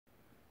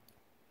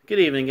Good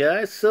evening,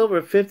 guys.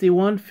 Silver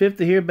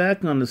 5150 here,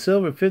 back on the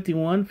Silver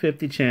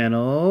 5150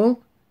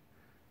 channel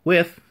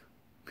with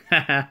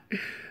the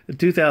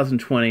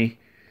 2020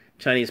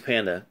 Chinese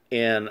panda.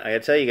 And I gotta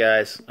tell you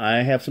guys,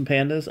 I have some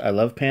pandas. I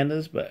love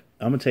pandas, but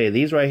I'm gonna tell you,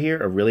 these right here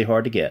are really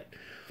hard to get.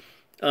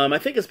 I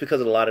think it's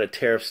because of a lot of the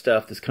tariff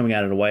stuff that's coming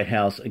out of the White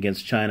House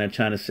against China.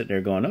 China's sitting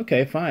there going,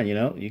 okay, fine, you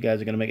know, you guys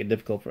are going to make it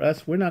difficult for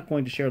us. We're not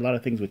going to share a lot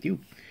of things with you.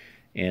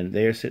 And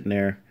they're sitting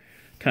there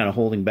kind of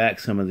holding back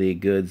some of the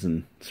goods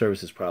and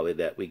services probably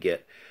that we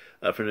get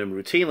from them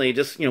routinely,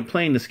 just, you know,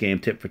 playing this game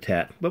tit for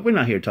tat. But we're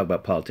not here to talk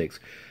about politics.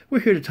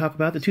 We're here to talk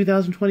about the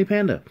 2020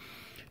 panda.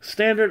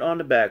 Standard on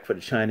the back for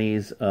the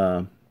Chinese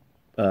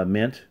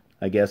mint.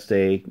 I guess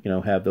they, you know,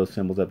 have those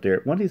symbols up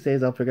there. One of these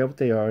days I'll figure out what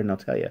they are and I'll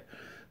tell you.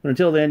 But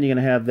until then, you're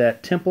going to have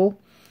that temple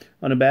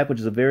on the back, which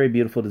is a very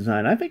beautiful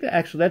design. I think that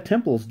actually that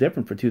temple is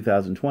different for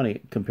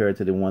 2020 compared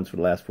to the ones for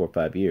the last 4 or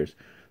 5 years.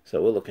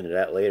 So we'll look into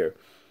that later.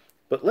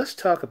 But let's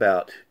talk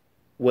about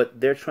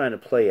what they're trying to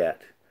play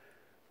at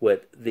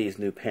with these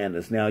new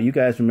pandas. Now, you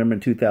guys remember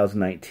in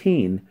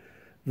 2019,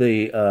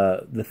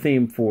 the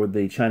theme for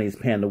the Chinese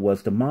panda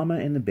was the mama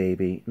and the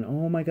baby. And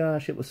oh my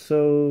gosh, it was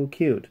so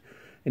cute.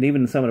 And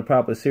even in some of the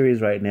popular series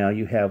right now,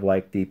 you have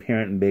like the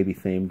parent and baby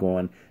theme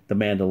going. The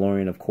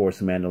Mandalorian, of course,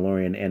 the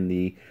Mandalorian, and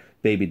the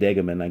baby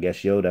Degaman, I guess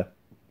Yoda,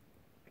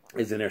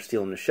 is in there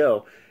stealing the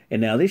show. And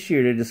now this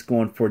year, they're just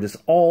going for this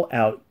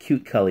all-out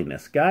cute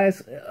culliness.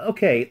 Guys,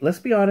 okay, let's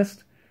be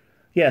honest.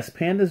 Yes,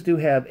 pandas do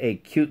have a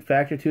cute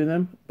factor to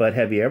them, but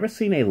have you ever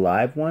seen a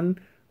live one,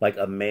 like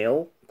a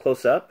male,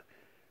 close up?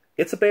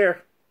 It's a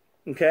bear,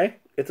 okay?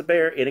 It's a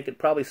bear, and it could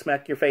probably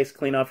smack your face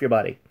clean off your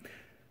body.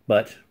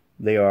 But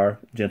they are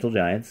gentle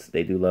giants.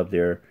 They do love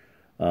their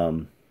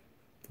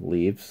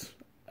leaves.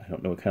 I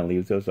don't know what kind of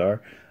leaves those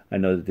are. I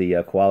know that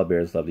the koala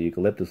bears love the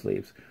eucalyptus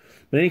leaves.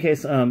 But in any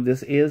case,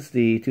 this is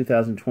the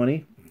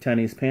 2020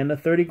 Chinese panda,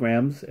 30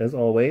 grams as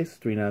always,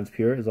 3 nines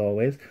pure as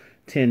always,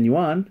 10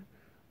 yuan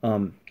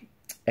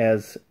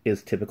as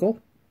is typical,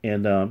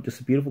 and just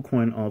a beautiful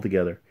coin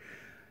altogether.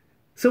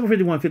 Silver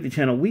 5150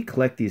 channel, we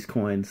collect these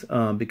coins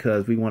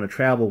because we want to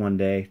travel one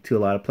day to a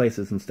lot of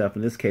places and stuff.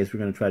 In this case, we're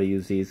going to try to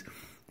use these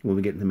when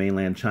we get into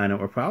mainland China,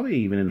 or probably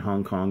even in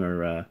Hong Kong,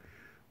 or what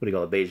do you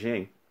call it,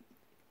 Beijing.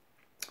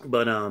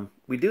 But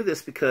we do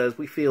this because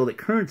we feel that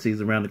currencies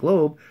around the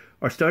globe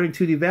are starting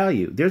to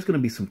devalue. There's going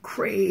to be some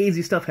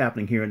crazy stuff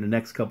happening here in the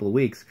next couple of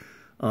weeks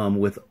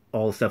with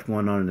all the stuff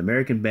going on in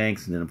American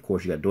banks. And then, of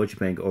course, you got Deutsche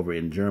Bank over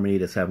in Germany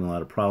that's having a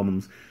lot of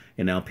problems.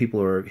 And now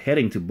people are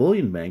heading to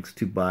bullion banks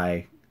to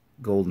buy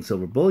gold and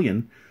silver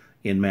bullion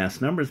in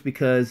mass numbers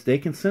because they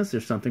can sense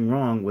there's something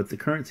wrong with the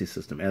currency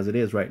system as it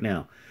is right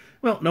now.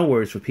 Well, no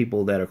worries for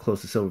people that are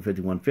close to Silver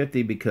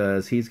 5150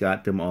 because he's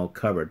got them all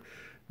covered.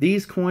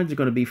 These coins are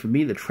going to be for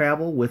me to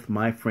travel with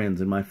my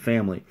friends and my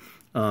family.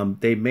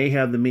 They may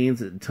have the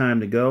means at the time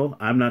to go.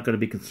 I'm not going to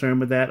be concerned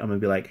with that. I'm going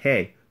to be like,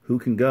 hey, who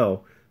can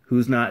go?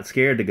 Who's not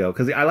scared to go?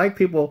 Because I like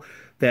people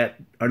that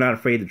are not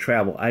afraid to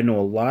travel. I know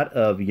a lot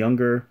of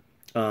younger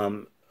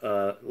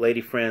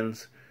lady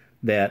friends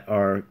that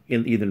are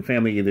in either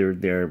family, either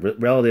they're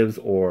relatives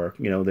or,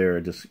 you know, they're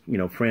just, you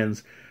know,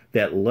 friends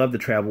that love to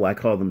travel. I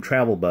call them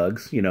travel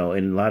bugs. You know,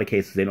 in a lot of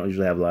cases, they don't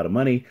usually have a lot of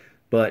money,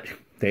 but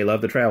they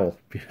love to travel.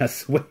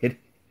 That's the way it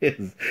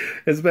is,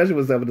 especially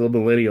with some of the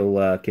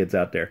millennial kids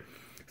out there.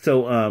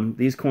 So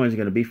these coins are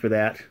going to be for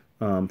that,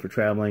 for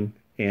traveling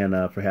and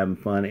for having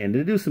fun and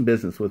to do some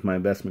business with my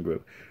investment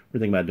group. We're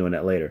thinking about doing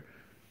that later.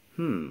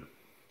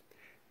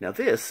 Now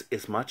this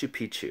is Machu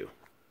Picchu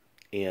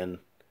in,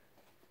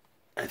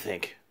 I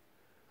think,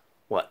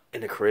 what,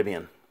 in the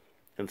Caribbean.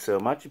 And so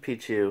Machu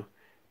Picchu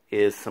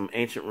is some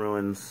ancient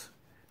ruins.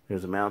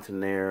 There's a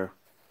mountain there,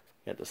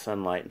 got the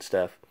sunlight and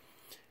stuff.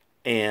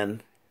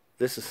 And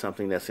this is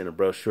something that's in a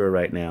brochure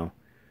right now.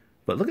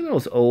 But look at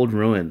those old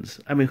ruins.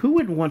 I mean, who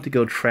wouldn't want to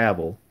go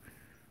travel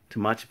to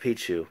Machu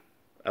Picchu?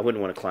 I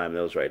wouldn't want to climb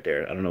those right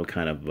there. I don't know what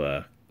kind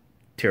of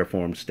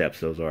terraformed steps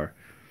those are.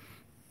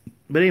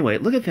 But anyway,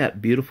 look at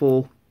that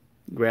beautiful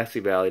grassy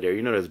valley there.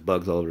 You know there's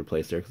bugs all over the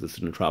place there because it's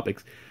in the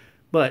tropics.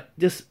 But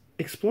just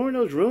exploring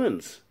those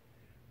ruins.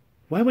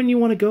 Why wouldn't you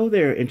want to go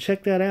there and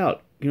check that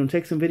out? You know,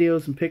 take some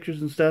videos and pictures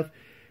and stuff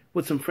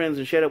with some friends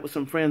and share it with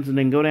some friends and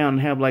then go down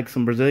and have like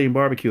some Brazilian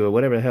barbecue or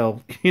whatever the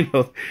hell, you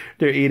know,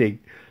 they're eating.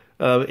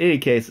 In any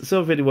case,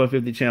 Silver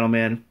 5150 channel,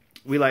 man,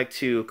 we like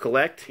to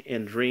collect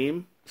and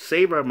dream,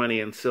 save our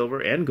money in silver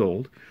and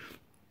gold,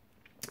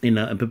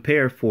 and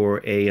prepare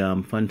for a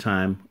fun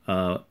time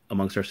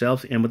amongst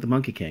ourselves and with the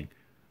Monkey King.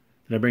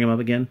 Did I bring him up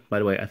again? By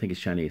the way, I think he's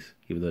Chinese,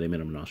 even though they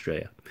met him in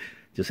Australia.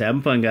 Just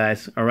having fun,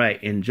 guys. All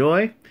right,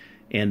 enjoy.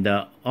 And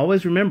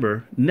always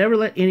remember, never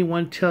let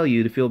anyone tell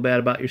you to feel bad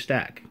about your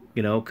stack.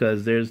 You know,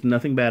 because there's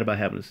nothing bad about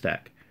having a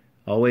stack.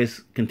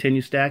 Always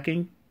continue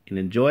stacking and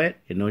enjoy it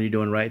and know you're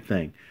doing the right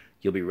thing.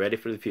 You'll be ready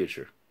for the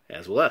future,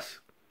 as will us.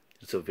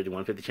 So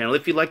 5150 channel.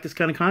 If you like this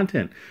kind of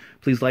content,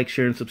 please like,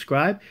 share, and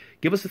subscribe.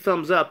 Give us a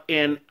thumbs up.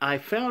 And I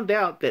found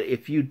out that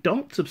if you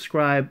don't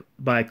subscribe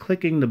by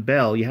clicking the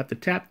bell, you have to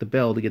tap the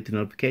bell to get the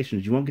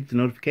notifications. You won't get the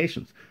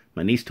notifications.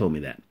 My niece told me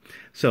that.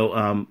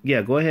 So,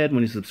 yeah, go ahead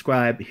when you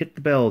subscribe, hit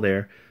the bell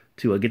there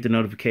to get the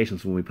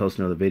notifications when we post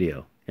another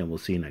video, and we'll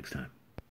see you next time.